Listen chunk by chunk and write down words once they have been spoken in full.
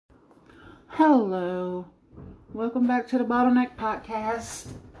Hello, welcome back to the Bottleneck Podcast.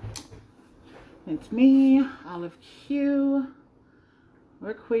 It's me, Olive Q,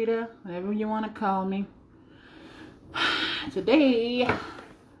 or Quita, whatever you want to call me. Today,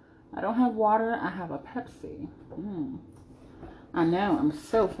 I don't have water, I have a Pepsi. I know, I'm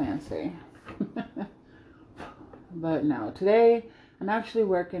so fancy. But no, today I'm actually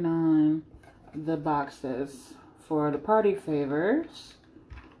working on the boxes for the party favors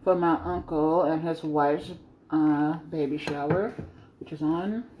for my uncle and his wife's baby shower, which is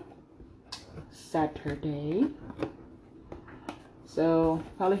on Saturday. So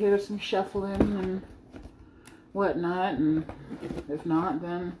probably hear some shuffling and whatnot, and if not,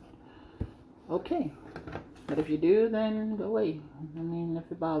 then okay. But if you do, then go away. I mean,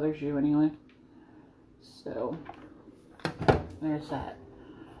 if it bothers you anyway. So there's that.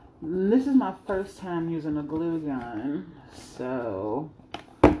 This is my first time using a glue gun, so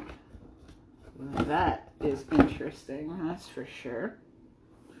that is interesting, that's for sure.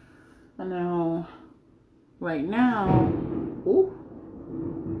 I know right now, ooh.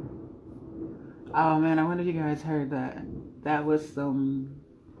 Oh man, I wonder if you guys heard that. That was some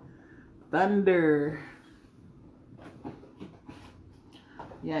thunder.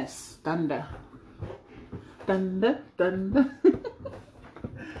 Yes, thunder. Thunder, thunder.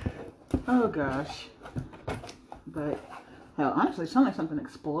 Oh gosh. But hell, honestly, it sounded like something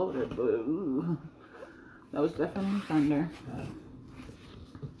exploded, but ooh, that was definitely thunder.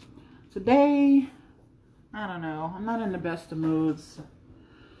 Today, I don't know, I'm not in the best of moods.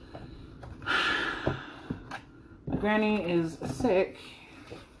 My granny is sick.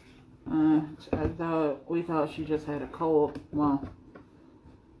 We thought she just had a cold. Well,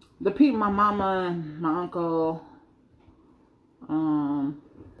 my mama and my uncle,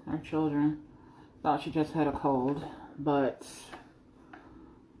 our children, thought she just had a cold, but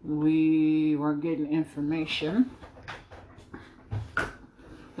we weren't getting information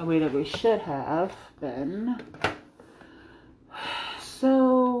the way that we should have been.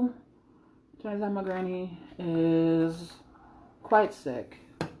 So, turns out my granny is quite sick,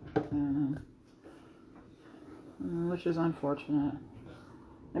 which is unfortunate.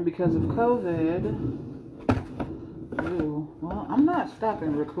 And because of COVID, well, I'm not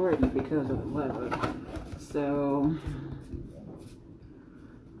stopping recording because of the weather. So,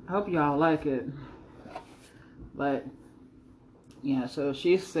 I hope y'all like it. But, yeah, so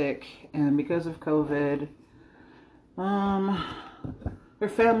she's sick, and because of COVID, her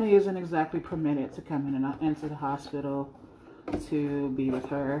family isn't exactly permitted to come into the hospital to be with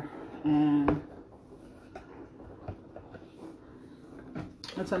her, and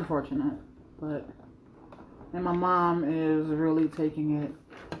it's unfortunate, and my mom is really taking it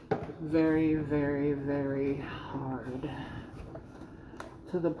very, very, very hard,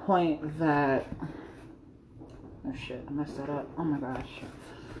 to the point that, oh shit, I messed that up, oh my gosh,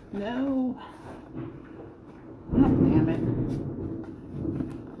 no, god damn it,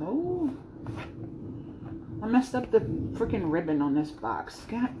 oh, I messed up the freaking ribbon on this box,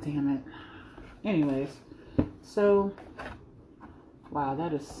 god damn it. Anyways, so, wow,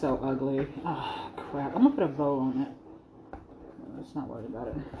 that is so ugly. Oh, crap. I'm going to put a bow on it. Let's not worry about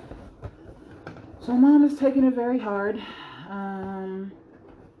it. So, Mom is taking it very hard.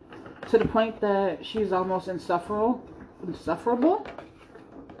 To the point that she's almost insufferable.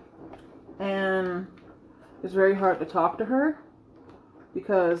 And it's very hard to talk to her.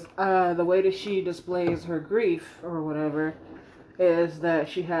 Because the way that she displays her grief or whatever is that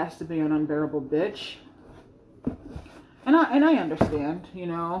she has to be an unbearable bitch. And I understand, you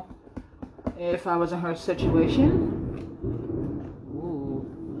know, if I was in her situation,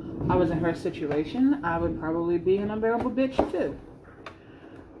 I would probably be an unbearable bitch too.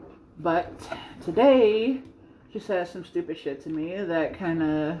 But today, she said some stupid shit to me that kind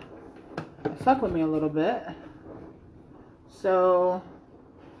of fucked with me a little bit. So,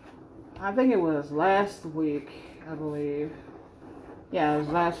 I think it was last week, I believe. Yeah, it was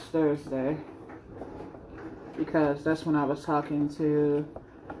last Thursday. Because that's when I was talking to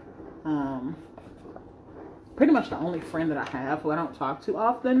pretty much the only friend that I have who I don't talk to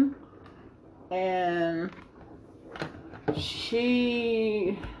often. And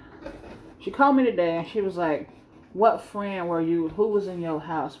she called me today and she was like, what friend who was in your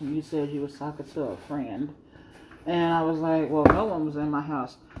house when you said you was talking to a friend? And I was like, well, no one was in my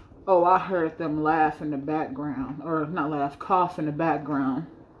house. Oh, I heard them laugh in the background. Or not laugh, cough in the background.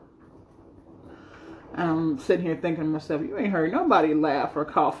 And I'm sitting here thinking to myself, you ain't heard nobody laugh or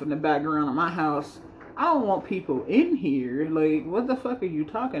cough in the background of my house. I don't want people in here. Like, what the fuck are you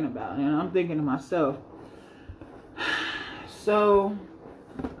talking about? And I'm thinking to myself. So,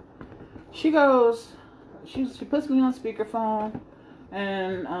 she goes, she puts me on speakerphone,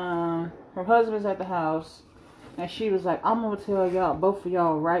 and her husband's at the house, and she was like, I'm gonna tell y'all, both of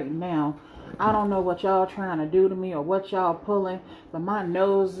y'all right now, I don't know what y'all trying to do to me or what y'all pulling, but my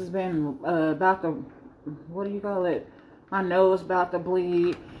nose has been about to, what do you call it? My nose about to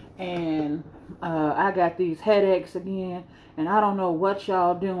bleed, and I got these headaches again, and I don't know what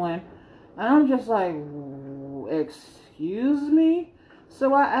y'all doing. And I'm just like, excuse me?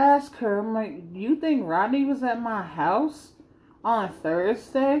 So I asked her, I'm like, you think Rodney was at my house on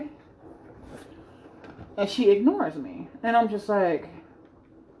Thursday? And she ignores me. And I'm just like,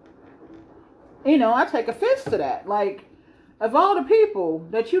 I take offense to that. Like, of all the people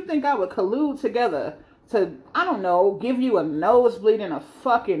that you think I would collude together to, I don't know, give you a nosebleed and a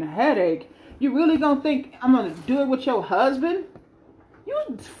fucking headache, you really gonna think I'm gonna do it with your husband?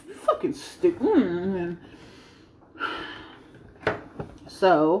 You fucking stupid.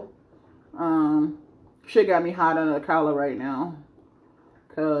 So, shit got me hot under the collar right now.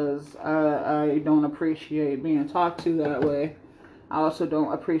 Because I don't appreciate being talked to that way. I also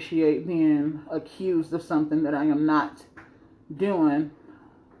don't appreciate being accused of something that I am not doing.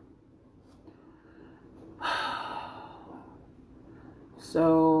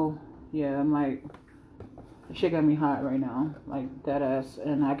 So, yeah, I'm like, shit got me hot right now. Like, dead ass.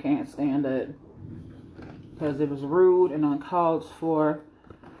 And I can't stand it. Because it was rude and uncalled for.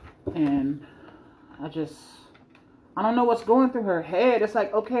 And I don't know what's going through her head. It's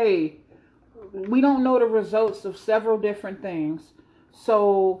like, okay, we don't know the results of several different things.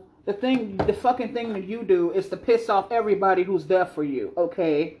 So the fucking thing that you do is to piss off everybody who's there for you.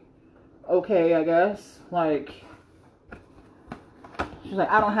 Okay, I guess. Like, she's like,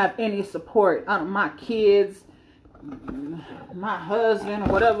 I don't have any support. My kids, my husband,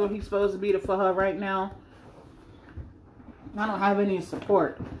 or whatever he's supposed to be for her right now. I don't have any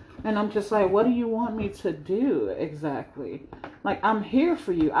support. And I'm just like, what do you want me to do exactly? Like, I'm here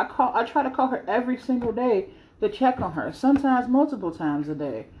for you. I try to call her every single day to check on her. Sometimes multiple times a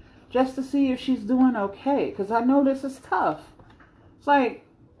day. Just to see if she's doing okay. Because I know this is tough. It's like,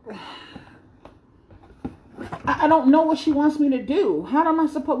 I don't know what she wants me to do. What am I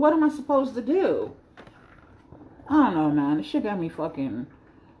supposed to do? I don't know, man. This shit got me feeling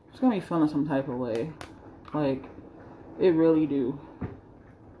some type of way. Like, it really do.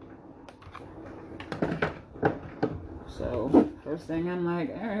 So, first thing I'm like,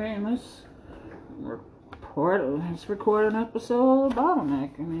 alright, let's record an episode of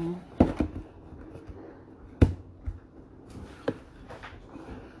Bottleneck. I mean,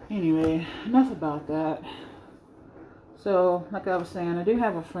 anyway, enough about that. So, like I was saying, I do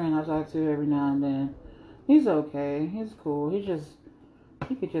have a friend I talk to every now and then. He's okay. He's cool. He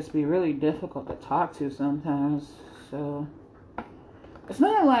could just be really difficult to talk to sometimes. So, it's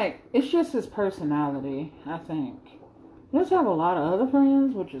not like, it's just his personality, I think. He does have a lot of other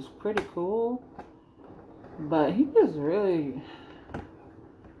friends, which is pretty cool. But he just really,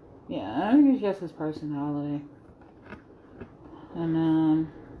 I think it's just his personality. And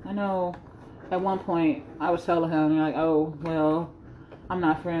I know at one point I was telling him, like, oh, well, I'm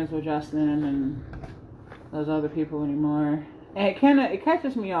not friends with Justin and those other people anymore. And it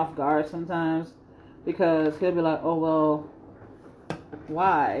catches me off guard sometimes, because he'll be like, oh, well,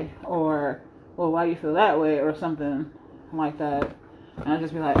 why? Or, well, why do you feel that way? Or something like that. And I'll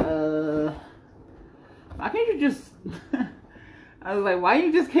just be like, why can't you just I was like, why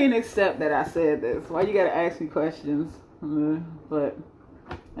you just can't accept that I said this? Why you gotta ask me questions? But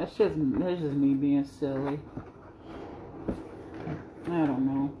that's just me being silly. I don't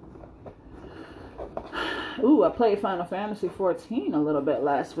know. Ooh, I played Final Fantasy 14 a little bit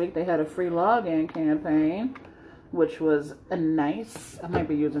last week. They had a free login campaign, which was nice. I might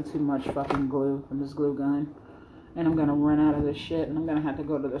be using too much fucking glue from this glue gun. And I'm gonna run out of this shit, and I'm gonna have to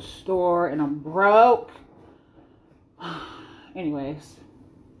go to the store, and I'm broke. Anyways.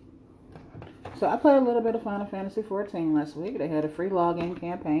 So I played a little bit of Final Fantasy 14 last week. They had a free login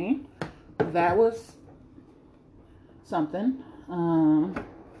campaign. That was something.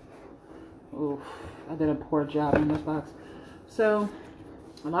 Oof, I did a poor job in this box. So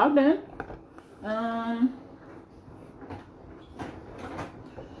I logged in.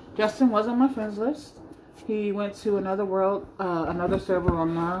 Justin was on my friends list. He went to another server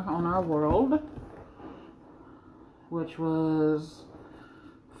on our world, which was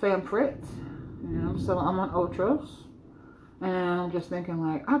Famfrit. So I'm on Otros, and I'm just thinking,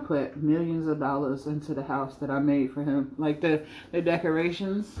 like, I put millions of dollars into the house that I made for him, like the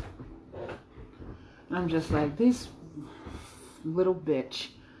decorations. And I'm just like, this little bitch.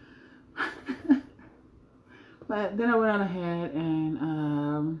 But then I went on ahead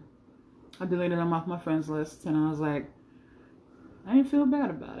and I deleted them off my friends list, and I was like, I didn't feel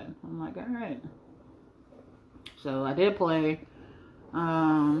bad about it. I'm like, all right. So I did play.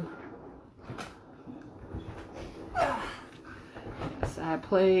 Yes, I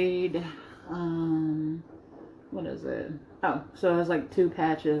played. What is it? Oh, so it was like 2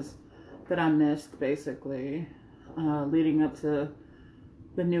 patches that I missed, basically, leading up to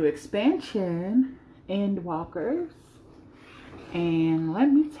the new expansion, Endwalkers. And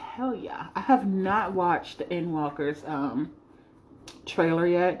let me tell ya, I have not watched the Endwalkers trailer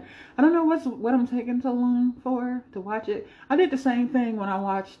yet. I don't know what I'm taking so long for to watch it. I did the same thing when I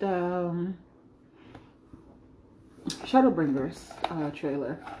watched Shadowbringers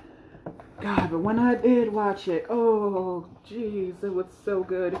trailer. God, but when I did watch it, oh jeez, it was so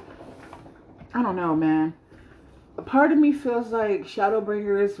good. I don't know, man. A part of me feels like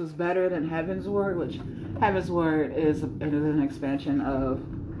Shadowbringers was better than Heavensward, which Heavensward is an expansion of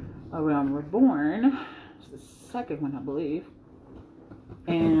A Realm Reborn. It's the second one, I believe.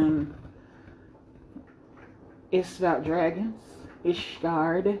 And it's about dragons.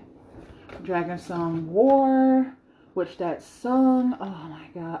 Ishgard. Dragon Song War. Which that song, oh my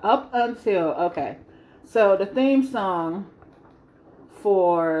god. Up until, okay. So the theme song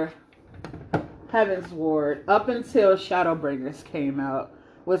for Heavensward, up until Shadowbringers came out,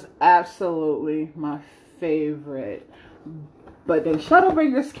 was absolutely my favorite. But then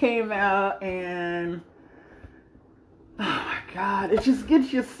Shadowbringers came out, and oh my god, it just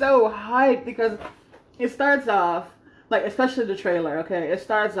gets you so hyped, because it starts off, like, especially the trailer, okay? It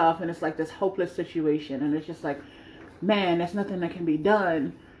starts off and it's like this hopeless situation, and it's just like, man, there's nothing that can be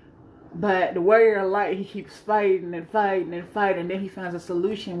done. But the Warrior of Light, he keeps fighting and fighting and fighting, and then he finds a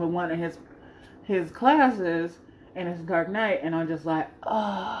solution with one of his classes, and it's Dark Knight, and I'm just like,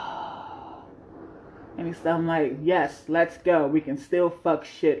 oh. And I'm like, yes, let's go. We can still fuck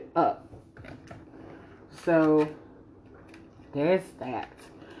shit up. So there's that.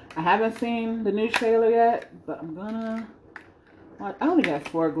 I haven't seen the new trailer yet, but I'm gonna watch. I only got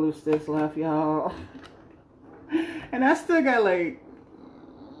 4 glue sticks left, y'all. And I still got like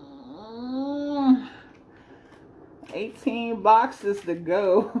 18 boxes to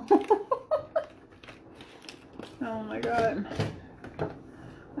go. Oh my god.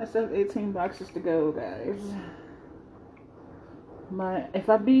 I still have 18 boxes to go, guys. But if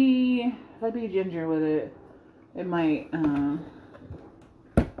I be ginger with it, it might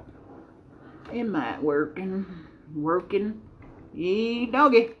working. Yee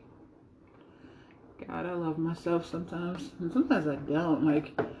doggy. God, I love myself sometimes. And sometimes I don't.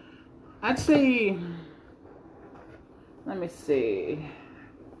 Like, I'd say, let me see,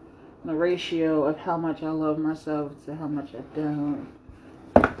 the ratio of how much I love myself to how much I don't.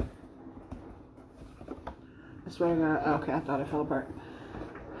 I swear to God. Okay, I thought it fell apart.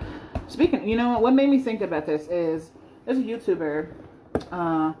 Speaking, you know what made me think about this is, there's a YouTuber,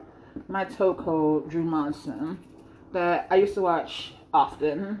 my toe code, Drew Monson, that I used to watch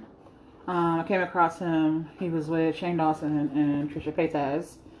often. I came across him. He was with Shane Dawson and Trisha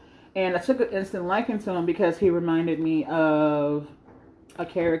Paytas. And I took an instant liking to him because he reminded me of a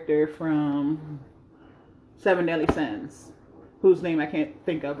character from Seven Deadly Sins, whose name I can't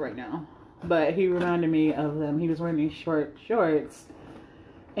think of right now. But he reminded me of them. He was wearing these short shorts.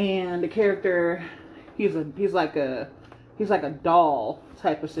 And the character, he's like a doll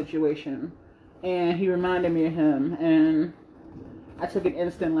type of situation. And he reminded me of him. And I took an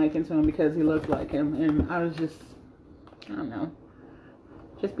instant liking to him because he looked like him, and I was just, I don't know,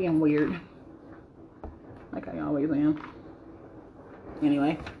 just being weird, like I always am.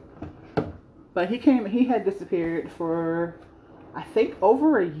 Anyway, but he had disappeared for, I think,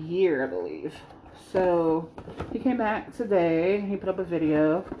 over a year, I believe. So he came back today. He put up a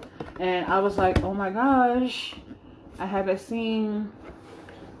video, and I was like, oh my gosh, I haven't seen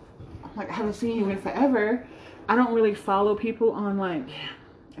you in forever. I don't really follow people on, like,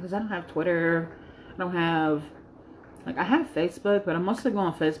 because I don't have Twitter. I don't have, like, I have Facebook, but I mostly go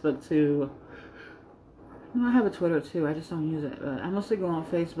on Facebook to, no, I have a Twitter too. I just don't use it. But I mostly go on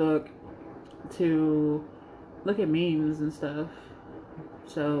Facebook to look at memes and stuff.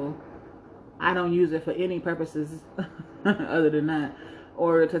 So I don't use it for any purposes other than that,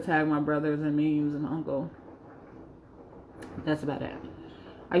 or to tag my brothers in memes and my uncle. That's about it.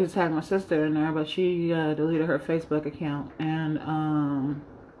 I used to tag my sister in there, but she deleted her Facebook account, and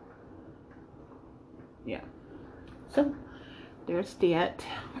yeah. So there's that.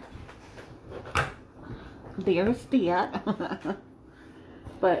 There's that.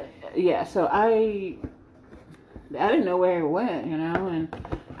 But yeah, so I didn't know where it went, you know, and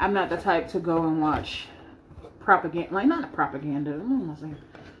I'm not the type to go and watch propaganda, like, not propaganda, what am I saying?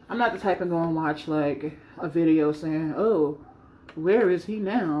 I'm not the type of go and watch like a video saying, oh, where is he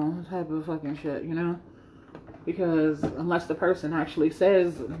now? Type of fucking shit, you know? Because unless the person actually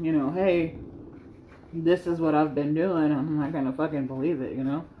says, you know, hey, this is what I've been doing, I'm not gonna fucking believe it, you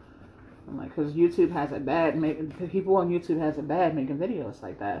know? I'm like, because YouTube has it bad, people on YouTube has it bad making videos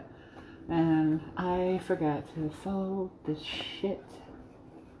like that. And I forgot to fold this shit.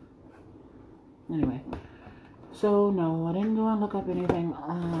 Anyway, so no, I didn't go and look up anything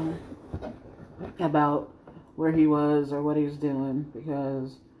about where he was or what he was doing,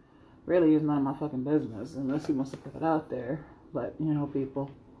 because really it's none of my fucking business unless he wants to put it out there. But, you know, people,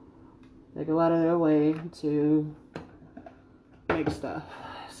 they go out of their way to make stuff.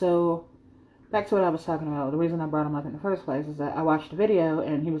 So, back to what I was talking about. The reason I brought him up in the first place is that I watched a video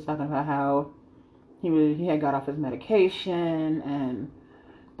and he was talking about how he had got off his medication, and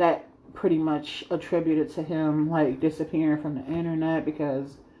that pretty much attributed to him like disappearing from the internet,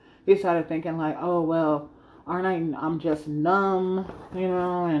 because he started thinking like, oh well, I'm just numb, you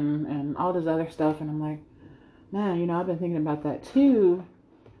know, and all this other stuff. And I'm like, man, you know, I've been thinking about that too,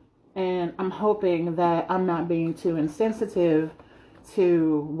 and I'm hoping that I'm not being too insensitive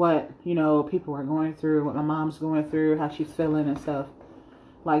to what, you know, people are going through, what my mom's going through, how she's feeling and stuff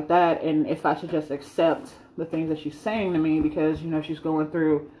like that. And if I should just accept the things that she's saying to me, because, you know, she's going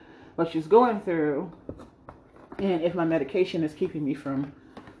through what she's going through, and if my medication is keeping me from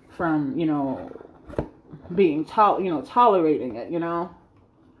you know, being tolerating it, you know.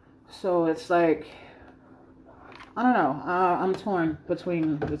 So it's like, I don't know, I'm torn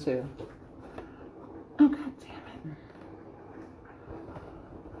between the two. Oh, god damn it.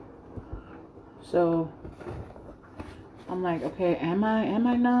 So I'm like, okay, am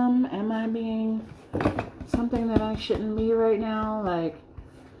I numb? Am I being something that I shouldn't be right now? Like,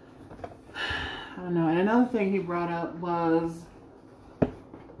 I don't know. And another thing he brought up was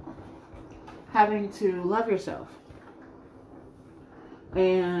having to love yourself.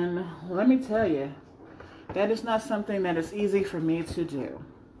 And let me tell you, that is not something that is easy for me to do.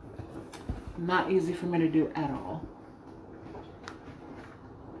 Not easy for me to do at all.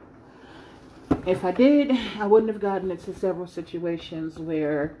 If I did, I wouldn't have gotten into several situations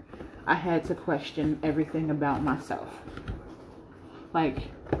where I had to question everything about myself. Like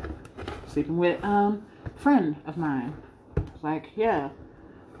sleeping with a friend of mine. Like, yeah,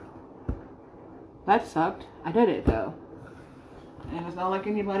 that sucked. I did it though. And it's not like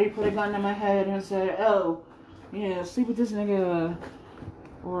anybody put a gun to my head and said, oh, yeah, sleep with this nigga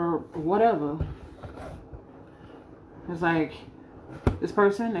or whatever. It's like, this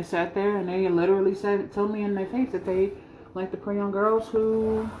person, they sat there and they literally told me in their face that they like to prey on girls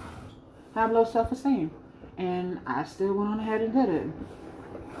who have low self-esteem. And I still went on ahead and did it.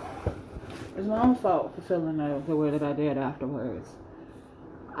 It's my own fault for feeling the way that I did afterwards.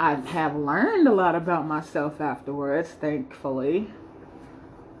 I have learned a lot about myself afterwards, thankfully.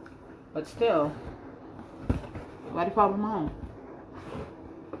 But still, why the problem on?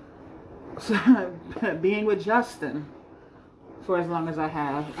 So, being with Justin for as long as I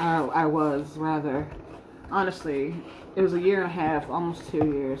have, I was rather, honestly, it was 1.5 years, almost 2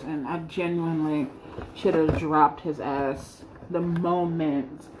 years, and I genuinely should have dropped his ass the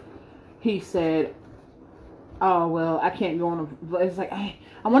moment he said, oh, well, I can't go on it's like, I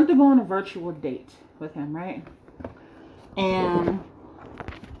wanted to go on a virtual date with him, right? And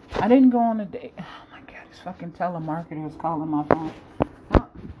I didn't go on a date. Oh my god, this fucking telemarketer is calling my phone. Oh,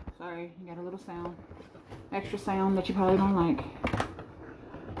 sorry, you got a little sound. Extra sound that you probably don't like.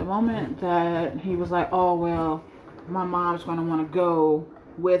 The moment that he was like, oh, well, my mom's going to want to go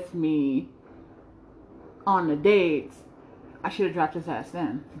with me on the dates, I should have dropped his ass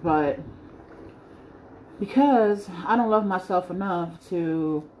then. But because I don't love myself enough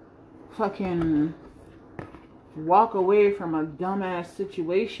to fucking walk away from a dumbass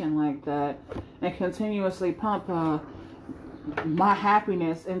situation like that and continuously pump my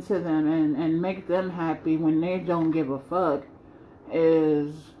happiness into them and make them happy when they don't give a fuck,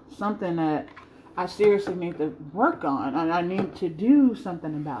 is something that I seriously need to work on. And I need to do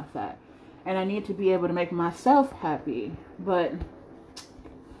something about that. And I need to be able to make myself happy. But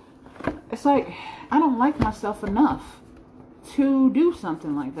it's like, I don't like myself enough to do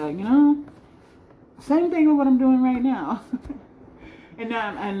something like that, you know? Same thing with what I'm doing right now.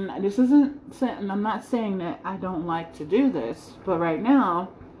 And this isn't, and I'm not saying that I don't like to do this, but right now,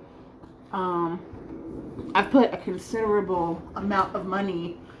 I've put a considerable amount of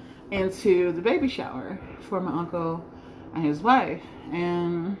money into the baby shower for my uncle and his wife,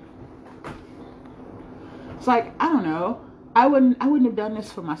 and it's like, I don't know, I wouldn't have done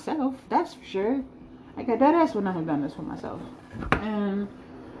this for myself, that's for sure. Like, that ass would not have done this for myself. And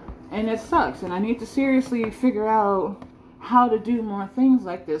And it sucks. And I need to seriously figure out how to do more things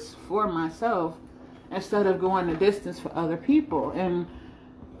like this for myself instead of going the distance for other people. And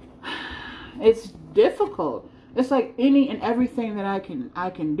it's difficult. It's like any and everything that I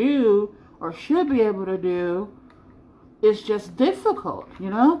can do or should be able to do is just difficult, you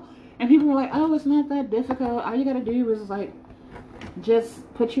know? And people are like, oh, it's not that difficult. All you gotta do is like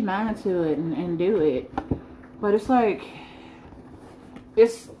just put your mind to it and do it. But it's like,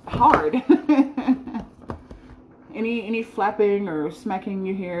 it's hard. Any flapping or smacking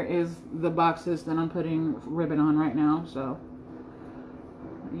you hear is the boxes that I'm putting ribbon on right now. So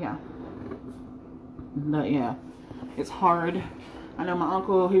yeah, but yeah, it's hard. I know my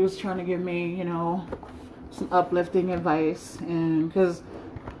uncle, he was trying to give me, you know, some uplifting advice, and because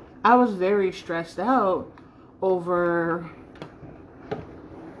I was very stressed out over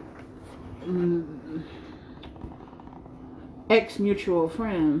ex-mutual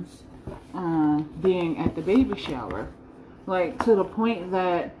friends being at the baby shower, like to the point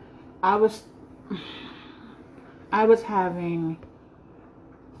that I was having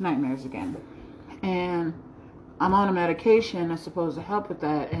nightmares again, and I'm on a medication that's supposed to help with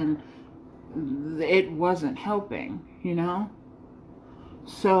that, and it wasn't helping, you know.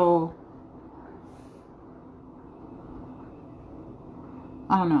 So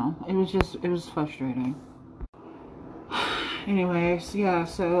I don't know, it was frustrating. Anyways, yeah,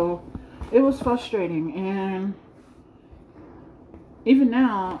 so it was frustrating, and even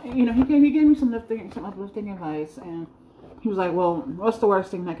now, you know, he gave me some uplifting advice, and he was like, well, what's the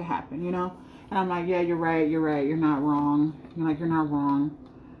worst thing that could happen, you know? And I'm like, yeah, you're right, you're not wrong. You're not wrong.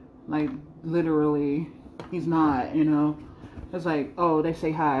 Like, literally, he's not, you know? It's like, oh, they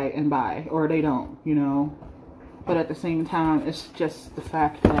say hi and bye, or they don't, you know? But at the same time, it's just the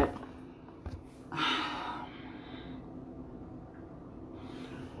fact that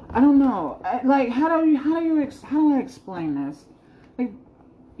I don't know. Like, how do I explain this? Like,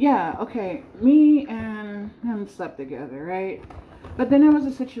 yeah, okay, me and him slept together, right? But then there was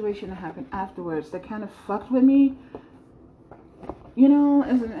a situation that happened afterwards that kind of fucked with me, you know,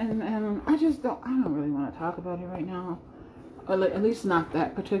 and I don't really want to talk about it right now. Or at least not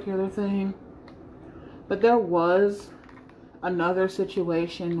that particular thing. But there was another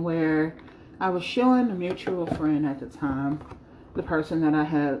situation where I was showing a mutual friend at the time, the person that I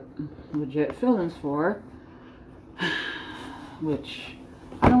had legit feelings for, which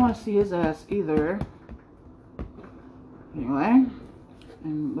I don't want to see his ass either. Anyway,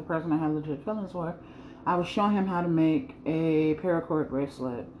 and the person I had legit feelings for, I was showing him how to make a paracord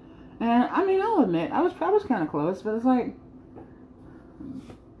bracelet. And I mean, I'll admit, I was kind of close, but it's like,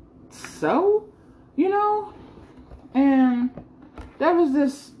 so, you know? And there was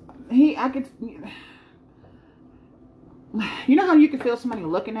this, you know how you can feel somebody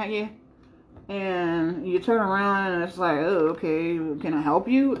looking at you? And you turn around and it's like, oh, okay, can I help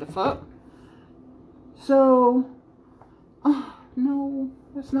you? What the fuck? So, oh, no,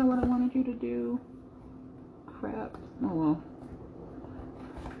 that's not what I wanted you to do. Crap. Oh, well.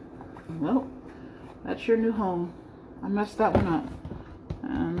 Well, that's your new home. I messed that one up.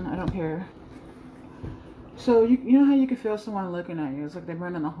 And I don't care. So, you know how you can feel someone looking at you? It's like they're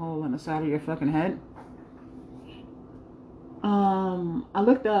burning a hole in the side of your fucking head. I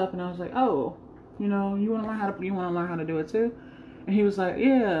looked up and I was like, oh, you know, you want to learn how to do it too? And he was like,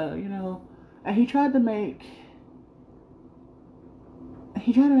 yeah, you know. And he tried to make the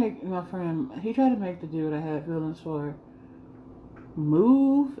dude I had feelings for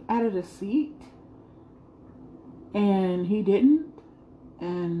move out of the seat, and he didn't.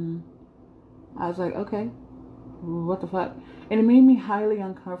 And I was like, okay, what the fuck? And it made me highly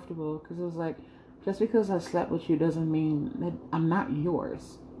uncomfortable, because it was like, just because I slept with you doesn't mean that I'm not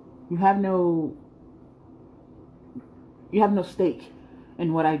yours. You have no stake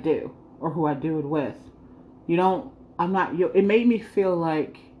in what I do or who I do it with. I'm not your. It made me feel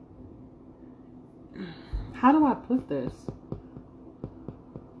like, how do I put this?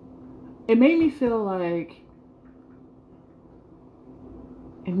 It made me feel like,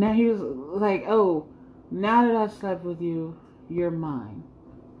 and now he was like, oh, now that I slept with you, you're mine.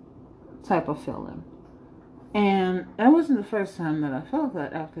 Type of feeling. And that wasn't the first time that I felt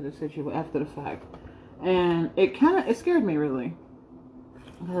that after the fact. And it scared me, really.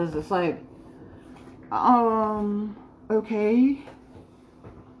 Because it's like, okay,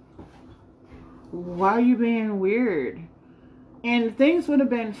 why are you being weird? And things would have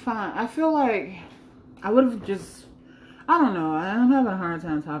been fine. I feel like I would have just, I don't know, I'm having a hard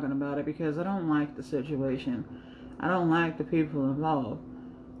time talking about it because I don't like the situation. I don't like the people involved.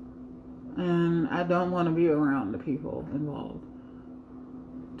 And I don't want to be around the people involved.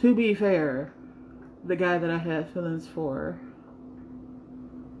 to be fair, the guy that I had feelings for,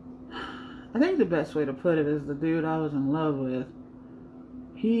 I think the best way to put it is the dude I was in love with.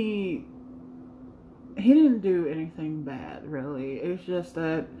 He didn't do anything bad, really. It's just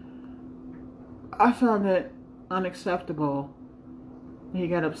that I found it unacceptable. He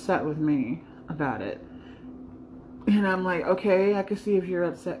got upset with me about it. And I'm like, okay, I can see if you're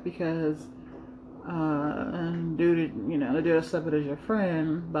upset because the dude accepted as your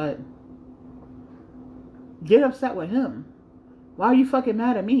friend, but get upset with him. Why are you fucking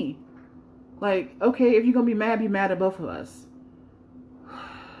mad at me? Like, okay, if you're gonna be mad at both of us.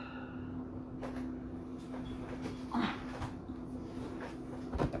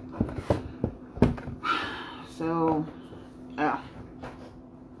 So, yeah.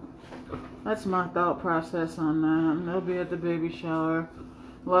 That's my thought process on that. They'll be at the baby shower.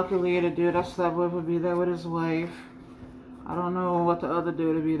 Luckily, the dude I slept with would be there with his wife. I don't know what the other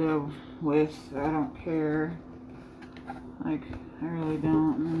dude would be there with. I don't care. Like, I really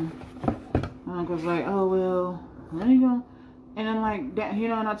don't. And my uncle's like, oh, well, there you go. And I'm like,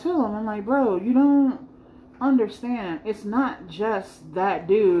 and I tell him, I'm like, bro, you don't understand. It's not just that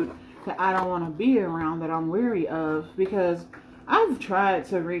dude that I don't want to be around that I'm weary of, because I've tried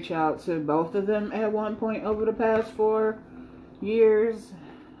to reach out to both of them at one point over the past 4 years.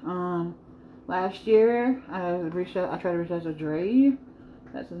 Last year, I tried to reach out to Dre.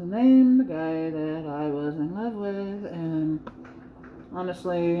 That's his name, the guy that I was in love with, and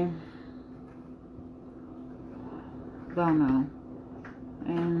honestly, don't know.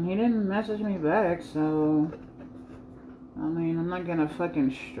 And he didn't message me back, so I mean, I'm not gonna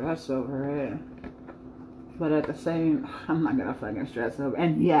fucking stress over it. But at the same, I'm not gonna fucking stress over it.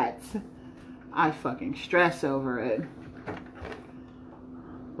 And yet, I fucking stress over it.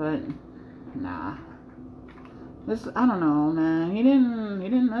 But, nah. I don't know, man. He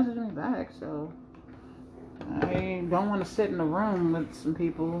didn't message me back, so I don't want to sit in a room with some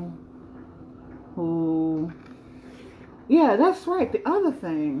people who... Yeah, that's right. The other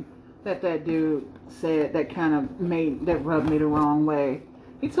thing that dude said that kind of that rubbed me the wrong way.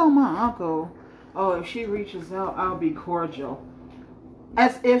 He told my uncle, oh, if she reaches out, I'll be cordial.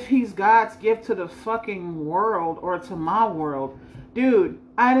 As if he's God's gift to the fucking world or to my world. Dude,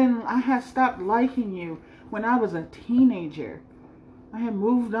 I had stopped liking you when I was a teenager. I had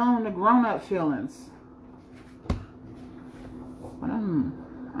moved on to grown-up feelings. But I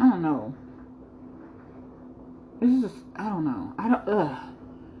don't know. This is just, I don't know. I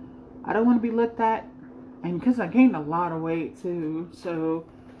don't want to be looked at. And because I gained a lot of weight too. So,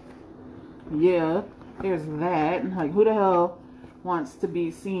 yeah, there's that. And like, who the hell wants to be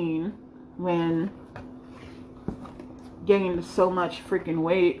seen when gained so much freaking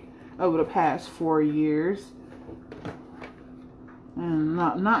weight over the past 4 years? And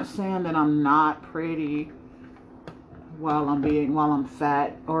not saying that I'm not pretty while I'm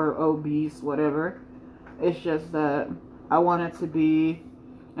fat or obese, whatever. It's just that I wanted to be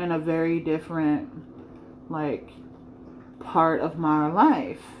in a very different, like, part of my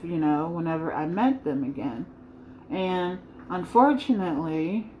life, whenever I met them again. And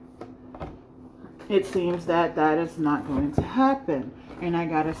unfortunately, it seems that is not going to happen. And I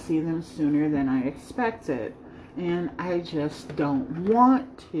gotta see them sooner than I expected. And I just don't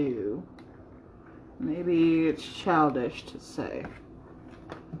want to. Maybe it's childish to say.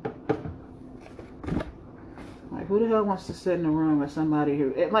 Like, who the hell wants to sit in a room with somebody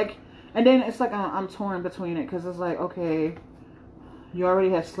who... And then it's like I'm torn between it. Because it's like, okay, you already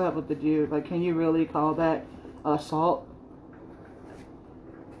have slept with the dude. Like, can you really call that assault?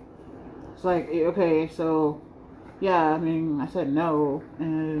 It's like, okay, so... Yeah, I mean, I said no.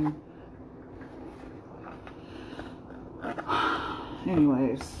 And...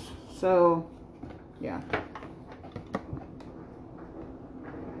 Anyways, so... Yeah.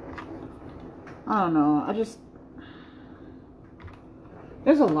 I don't know.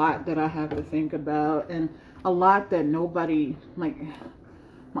 There's a lot that I have to think about, and a lot that nobody, like,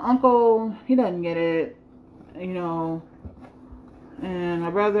 my uncle, he doesn't get it, and my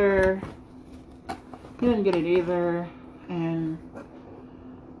brother, he didn't get it either, and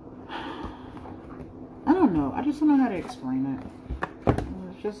I don't know. I just don't know how to explain it.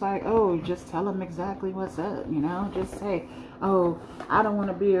 It's just like, oh, just tell them exactly what's up, Just say, oh, I don't want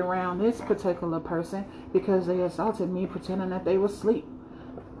to be around this particular person because they assaulted me pretending that they were asleep.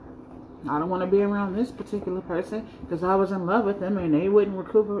 I don't want to be around this particular person because I was in love with them and they wouldn't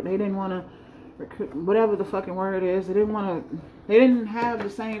recuperate. They didn't want to, whatever the fucking word is. They didn't have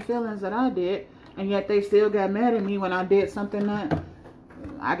the same feelings that I did, and yet they still got mad at me when I did something that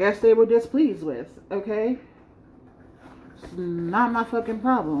I guess they were displeased with. Okay? It's not my fucking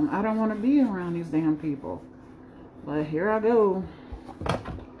problem. I don't want to be around these damn people. But here I go.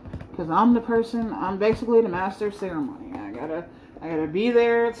 Because I'm the person, I'm basically the master of ceremony. I gotta be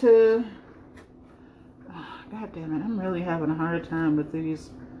there to... God damn it, I'm really having a hard time with these,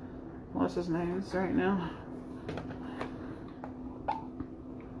 what's his names right now.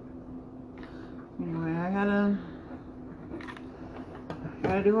 Anyway, I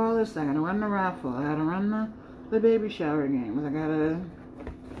gotta do all this. I gotta run the raffle. I gotta run the baby shower games. I gotta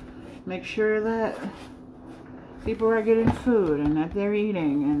make sure that people are getting food and that they're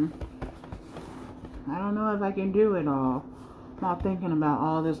eating, and I don't know if I can do it all while thinking about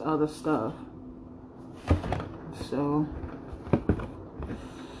all this other stuff. So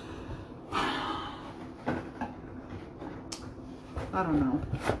I don't know.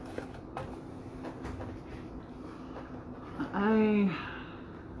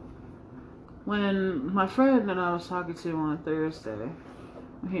 When my friend that I was talking to on Thursday,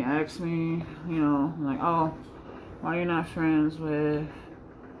 he asked me, you know, like, oh, why are you not friends with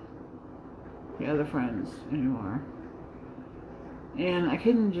the other friends anymore? And I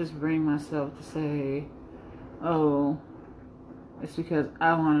couldn't just bring myself to say, oh, it's because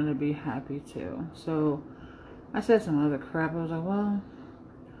I wanted to be happy too. So I said some other crap. I was like, well,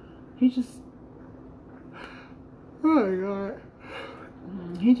 he just, oh my God.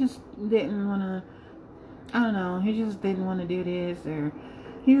 He just didn't want to, I don't know, he just didn't want to do this, or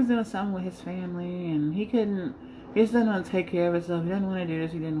he was doing something with his family, and he just didn't want to take care of himself. He didn't want to do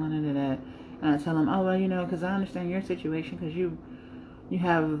this, he didn't want to do that. And I tell him, oh, well, you know, because I understand your situation, because you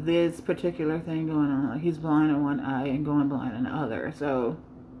have this particular thing going on. Like, he's blind in one eye and going blind in the other. So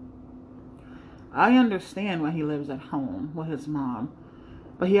I understand why he lives at home with his mom.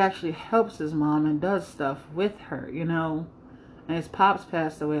 But he actually helps his mom and does stuff with her, you know. And his pops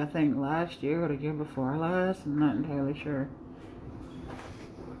passed away, I think, last year or the year before last. I'm not entirely sure.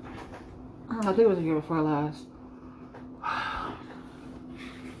 I think it was the year before last.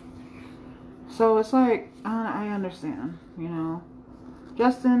 So it's like, I understand, you know.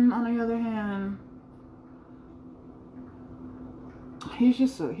 Justin, on the other hand, he's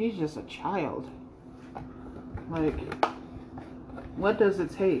just a child. Like, what does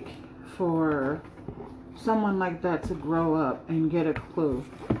it take for someone like that to grow up and get a clue?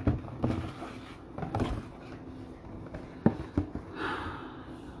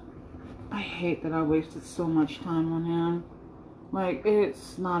 I hate that I wasted so much time on him. Like,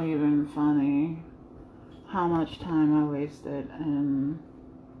 it's not even funny how much time I wasted and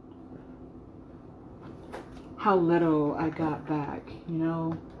how little I got back, you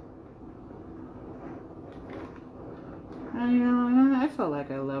know? And, you know, I felt like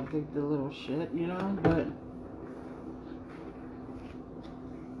I loved the little shit, you know? But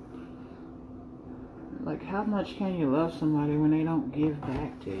like, how much can you love somebody when they don't give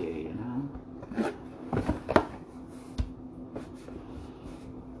back to you, you know?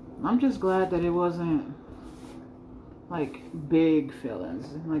 I'm just glad that it wasn't like big feelings.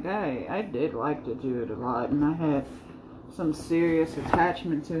 Like, I did like the dude a lot, and I had some serious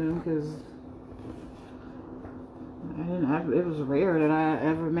attachment to him, because it was rare that I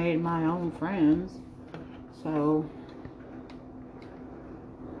ever made my own friends. So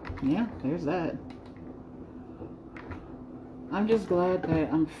yeah, there's that. I'm just glad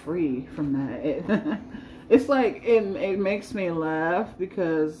that I'm free from that. It's like, it makes me laugh,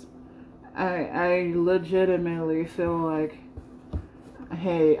 because I legitimately feel like,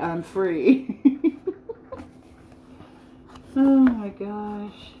 hey, I'm free. Oh my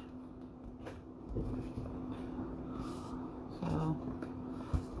gosh. So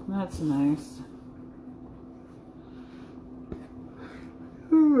that's nice.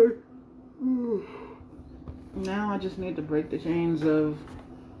 Now I just need to break the chains of,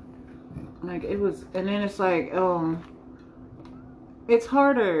 like, it was, and then it's like, it's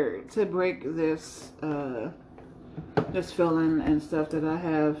harder to break this this feeling and stuff that I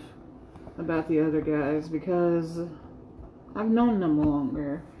have about the other guys, because I've known them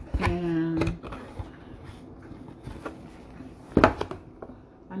longer, and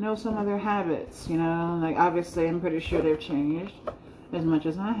I know some of their habits, you know. Like, obviously I'm pretty sure they've changed as much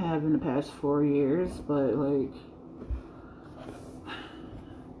as I have in the past 4 years, but like,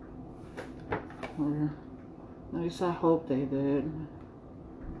 or at least I hope they did.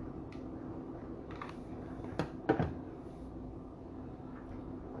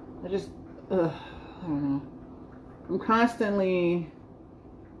 I don't know. I'm constantly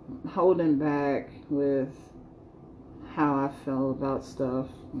holding back with how I feel about stuff,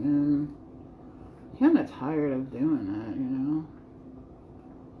 and I'm kind of tired of doing that, you know.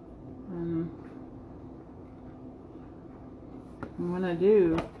 And And when I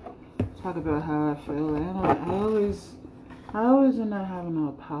do talk about how I feel, I always end up having to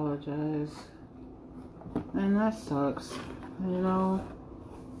apologize. And that sucks. You know,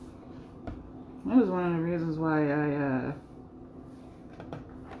 that was one of the reasons why I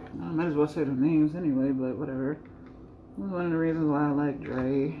might as well say the names anyway, but whatever. It was one of the reasons why I like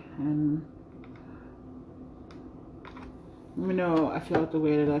Dre. And even though I felt the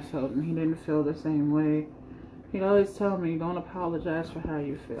way that I felt and he didn't feel the same way, he'd always tell me, don't apologize for how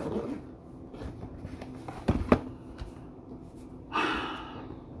you feel.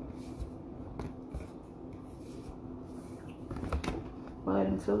 But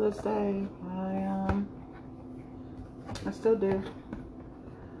until this day, I still do.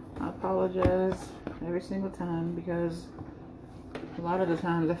 I apologize every single time because a lot of the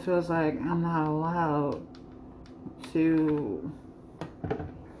times it feels like I'm not allowed to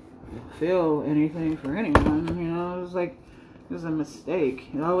feel anything for anyone. You know, it's like it's a mistake.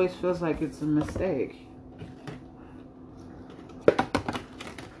 It always feels like it's a mistake.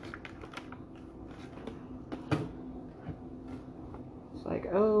 It's like,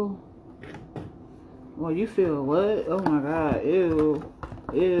 oh, well, you feel what? Oh my God, ew,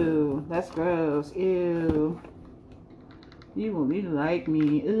 ew, that's gross, ew. You like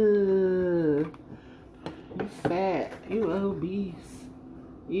me, ew. You fat, you obese,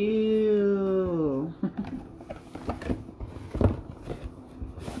 ew.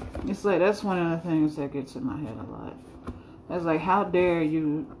 It's like, that's one of the things that gets in my head a lot. It's like, how dare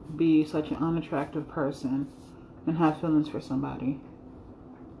you be such an unattractive person and have feelings for somebody?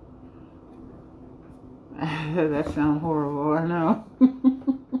 That sounds horrible, I know.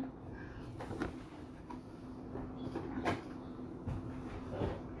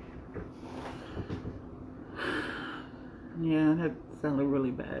 Yeah, that sounded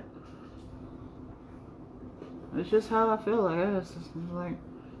really bad. It's just how I feel, I guess. It's like,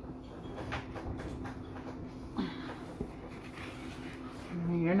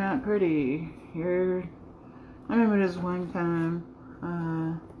 you're not pretty. I remember this one time,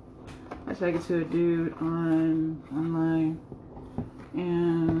 I took it to a dude online,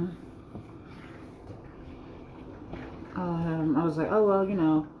 and I was like, oh, well, you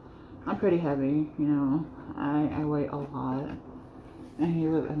know, I'm pretty heavy, you know, I weigh a lot.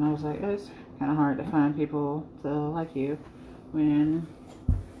 And I was like, it's kind of hard to find people to like you when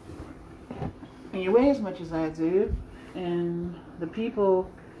you weigh as much as I do. And the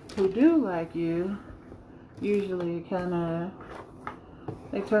people who do like you usually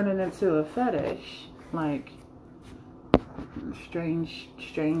they turn it into a fetish, like strange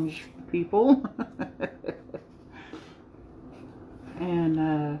people.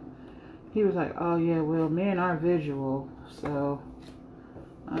 And he was like, oh yeah, well, men are visual. So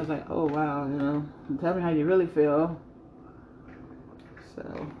I was like, oh wow, you know, tell me how you really feel.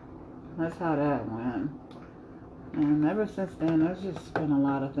 So that's how that went. And ever since then, there's just been a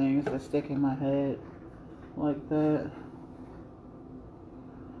lot of things that stick in my head like that.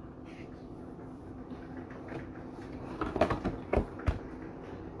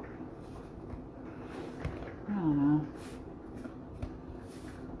 I don't know.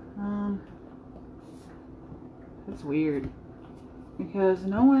 It's weird because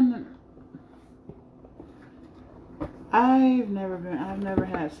I've never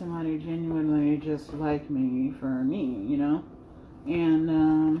had somebody genuinely just like me for me, you know? And,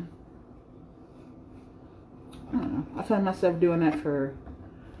 I don't know. I find myself doing that for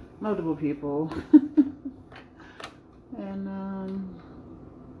multiple people. And,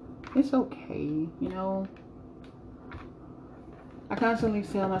 it's okay, you know? I constantly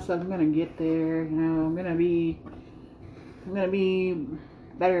tell myself I'm gonna get there, you know, I'm gonna be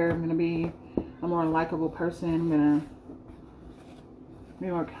better, I'm gonna be a more likable person, I'm gonna be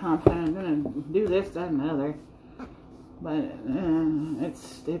more confident, I'm gonna do this, that, and the other. But it's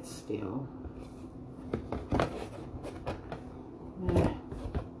still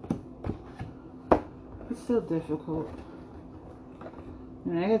it's still difficult. I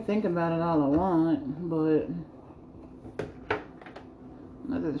mean, I can think about it all I want, but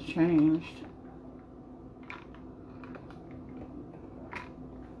nothing's changed.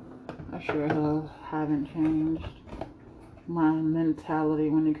 I sure hell haven't changed my mentality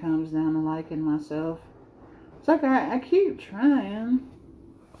when it comes down to liking myself. It's like I keep trying.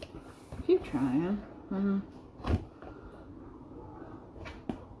 I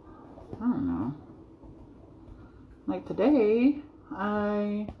don't know. Like today,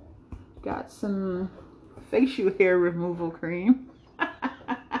 I got some facial hair removal cream.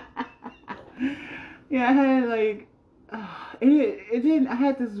 Yeah, I had like, it didn't, I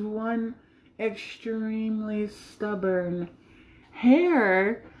had this one extremely stubborn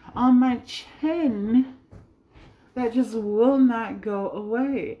hair on my chin that just will not go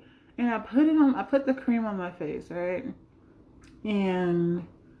away. And I put the cream on my face, right? And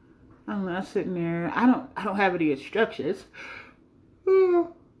I'm not sitting there. I don't have any instructions.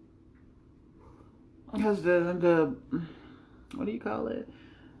 Because the what do you call it?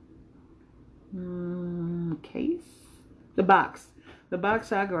 Case? The box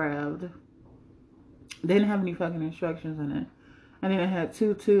I grabbed didn't have any fucking instructions in it. And then it had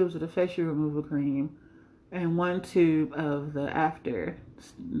 2 tubes of the facial removal cream and 1 tube of the after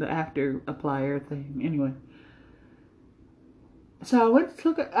applier thing. Anyway, so I went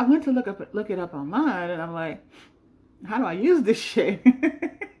to look it up online, and I'm like, how do I use this shit?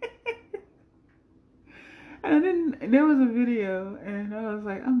 And then there was a video, and I was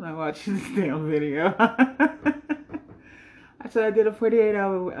like, I'm not watching this damn video. So I did a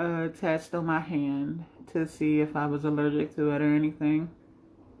 48-hour test on my hand to see if I was allergic to it or anything.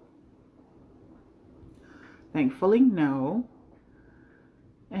 Thankfully, no.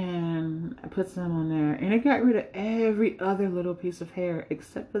 And I put some on there, and it got rid of every other little piece of hair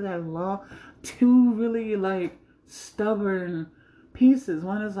except for that long, 2 really like stubborn pieces.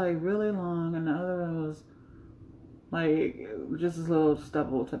 One is like really long, and the other one was like just a little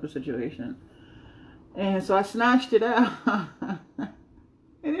stubble type of situation. And so I snatched it out, and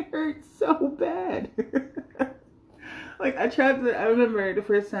it hurt so bad. Like I remember the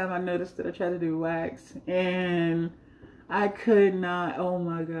first time I noticed it, I tried to do wax, and I could not. Oh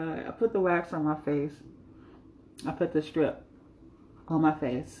my God. I put the wax on my face. I put the strip on my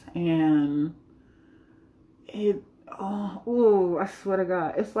face, and I swear to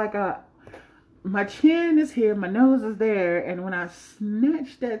God, it's like my chin is here, my nose is there, and when I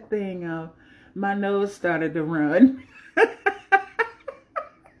snatched that thing out, my nose started to run.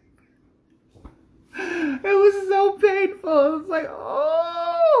 It was so painful. It was like,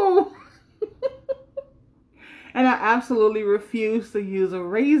 oh. And I absolutely refuse to use a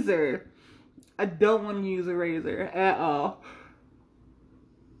razor. I don't want to use a razor at all.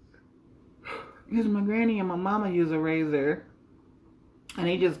 Because my granny and my mama use a razor, and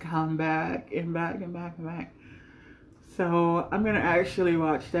they just come back and back and back and back. So I'm going to actually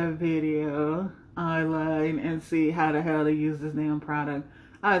watch that video online and see how the hell to use this damn product.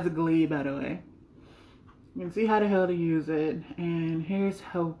 I was a Glee, by the way. You can see how the hell to use it. And here's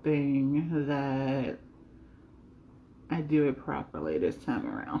hoping that I do it properly this time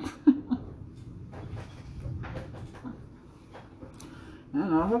around. I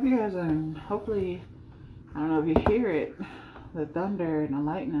don't know. I hope you guys are, hopefully, I don't know if you hear it, the thunder and the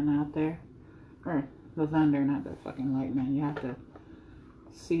lightning out there. Or the thunder, not the fucking lightning. You have to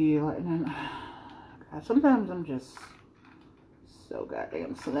see lightning. God, sometimes I'm just so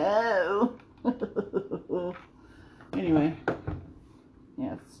goddamn slow. Anyway,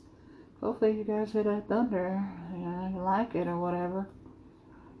 yes. Hopefully you guys hear that thunder. Yeah, you like it or whatever.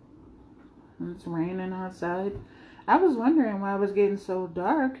 It's raining outside. I was wondering why it was getting so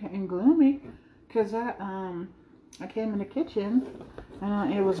dark and gloomy, because I came in the kitchen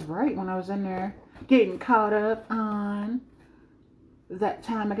and it was bright when I was in there getting caught up on that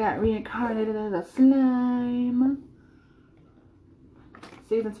time I got reincarnated as a slime.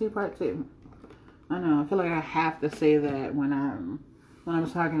 Season 2, part 2. I know, I feel like I have to say that when I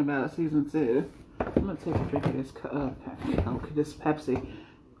was talking about season 2. I'm gonna take a drink of this Coke, this Pepsi.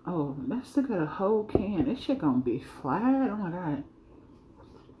 Oh, that still got a whole can. This shit gonna be flat. Oh my God.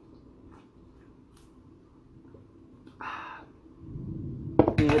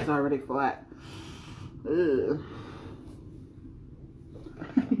 Yeah, it's already flat. Ugh.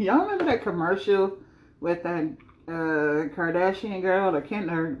 Y'all remember that commercial with that Kardashian girl, or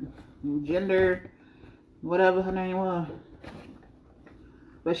gender, whatever her name was?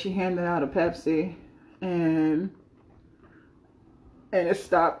 But she handed out a Pepsi, and it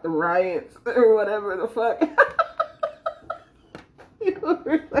stopped the riots or whatever the fuck.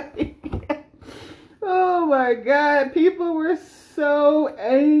 Oh my God, people were so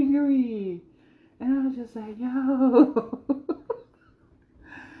angry, and I was just like, yo,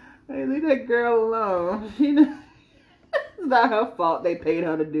 hey, leave that girl alone. It's not her fault they paid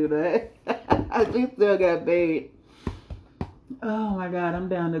her to do that. She still got paid. Oh my God, I'm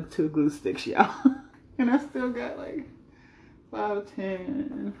down to 2 glue sticks, y'all. And I still got like 5,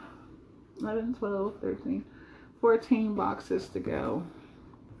 10, 11, 12, 13, 14 boxes to go.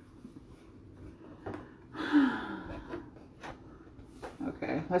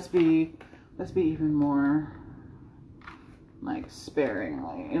 Okay, let's be even more like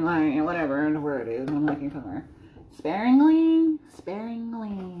sparingly, and like whatever the word is I'm looking for. Sparingly.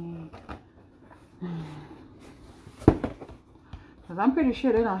 Because I'm pretty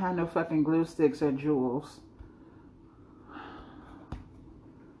sure they don't have no fucking glue sticks at Jewel's.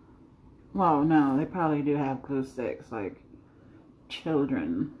 Well, no, they probably do have glue sticks, like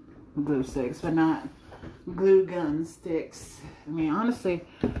children glue sticks, but not glue gun sticks. I mean, honestly,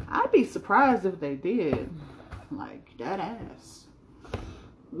 I'd be surprised if they did. Like, that ass.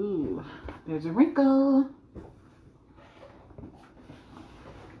 Ooh, there's a wrinkle.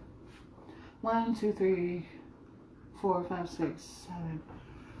 1, 2, 3, 4, 5, 6, 7.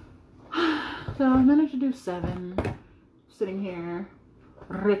 So I managed to do 7. Sitting here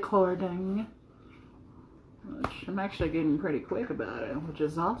recording. Which I'm actually getting pretty quick about it, which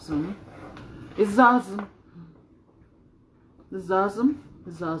is awesome. It's awesome. It's awesome.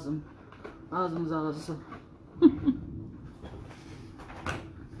 It's awesome. Awesome's awesome.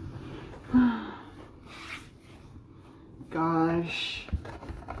 Gosh.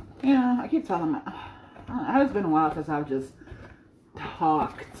 Yeah, I keep telling my... It's been a while since I've just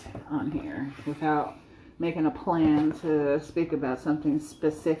talked on here without making a plan to speak about something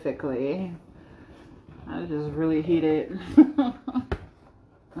specifically. I just really heated. Because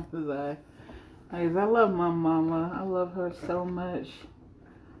I love my mama. I love her so much.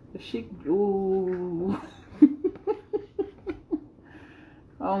 She... Ooh.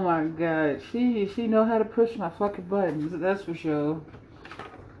 Oh my God. She know how to push my fucking buttons. That's for sure.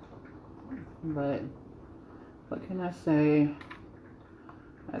 But what can I say?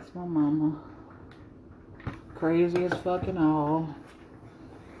 That's my mama. Crazy as fucking all.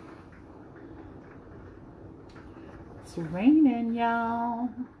 It's raining, y'all.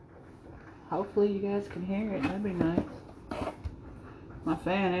 Hopefully you guys can hear it. That'd be nice. My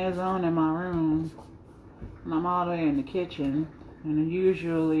fan is on in my room. And I'm all the way in the kitchen. And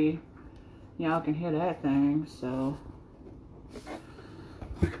usually y'all can hear that thing, so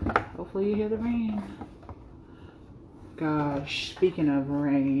hopefully you hear the rain. Gosh, speaking of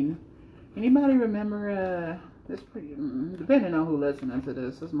rain, anybody remember, this pretty, depending on who listening to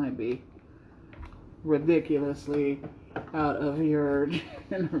this might be ridiculously out of your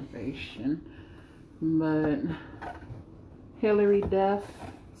generation, but Hilary Duff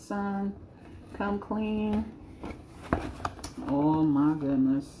song, Come Clean. Oh my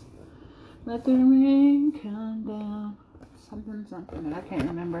goodness. Let the rain come down. Something that I can't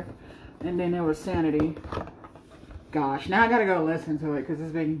remember. And then there was Sanity. Gosh, now I gotta go listen to it because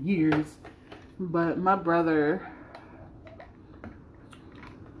it's been years. But my brother,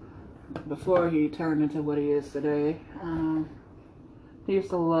 before he turned into what he is today, he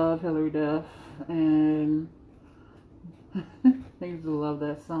used to love Hilary Duff, and he used to love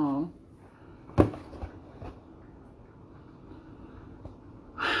that song.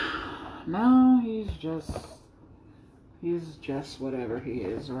 Now he's just whatever he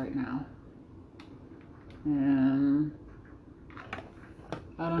is right now. And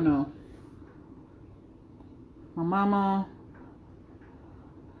I don't know. My mama,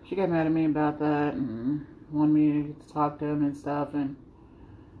 she got mad at me about that and wanted me to talk to him and stuff, and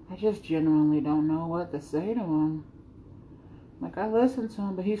I just genuinely don't know what to say to him. Like, I listen to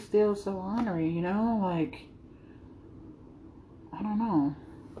him, but he's still so ornery, you know? Like, I don't know.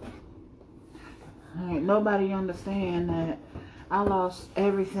 Like, nobody understand that I lost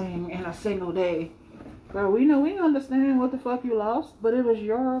everything in a single day. Bro, we understand what the fuck you lost, but it was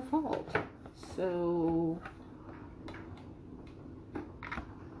your fault. So,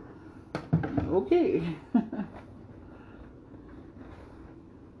 okay.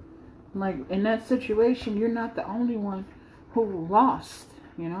 Like, in that situation, you're not the only one who lost,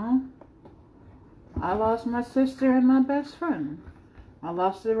 you know? I lost my sister and my best friend. I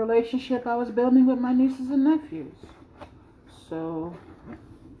lost the relationship I was building with my nieces and nephews. So,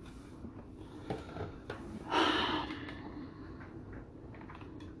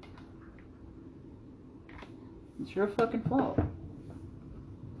 it's your fucking fault.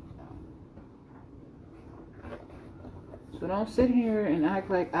 So don't sit here and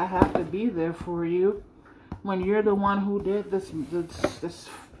act like I have to be there for you when you're the one who did this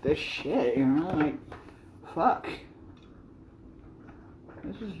shit, you know? Like, fuck.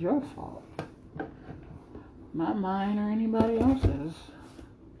 This is your fault. Not mine or anybody else's.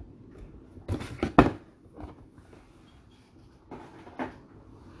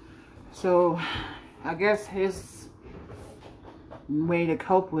 So, I guess his way to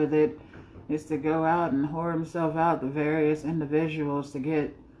cope with it is to go out and whore himself out to various individuals to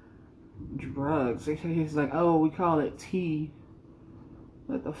get drugs. He's like, oh, we call it tea.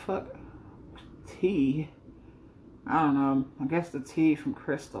 What the fuck? Tea? I don't know. I guess the tea from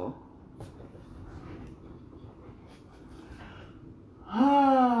Crystal.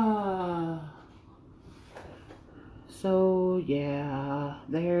 So, yeah.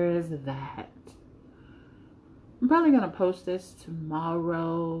 is that. I'm probably going to post this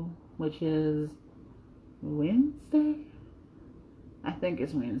tomorrow, which is Wednesday. I think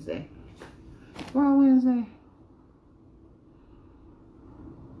it's Wednesday. Tomorrow, Wednesday.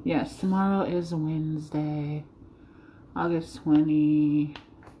 Yes, tomorrow is Wednesday. August 20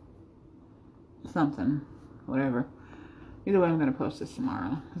 something. Whatever. Either way, I'm going to post this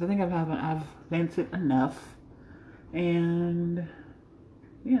tomorrow. Because I think I've vented enough. And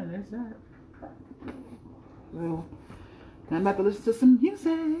yeah, there's that. So I'm about to listen to some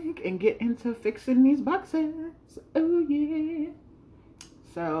music and get into fixing these boxes. Oh yeah.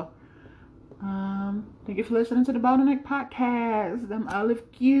 So thank you for listening to the Bottleneck Podcast. I'm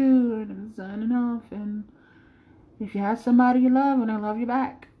Olive Q and I'm signing off. And if you have somebody you love and they love you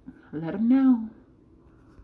back, let them know.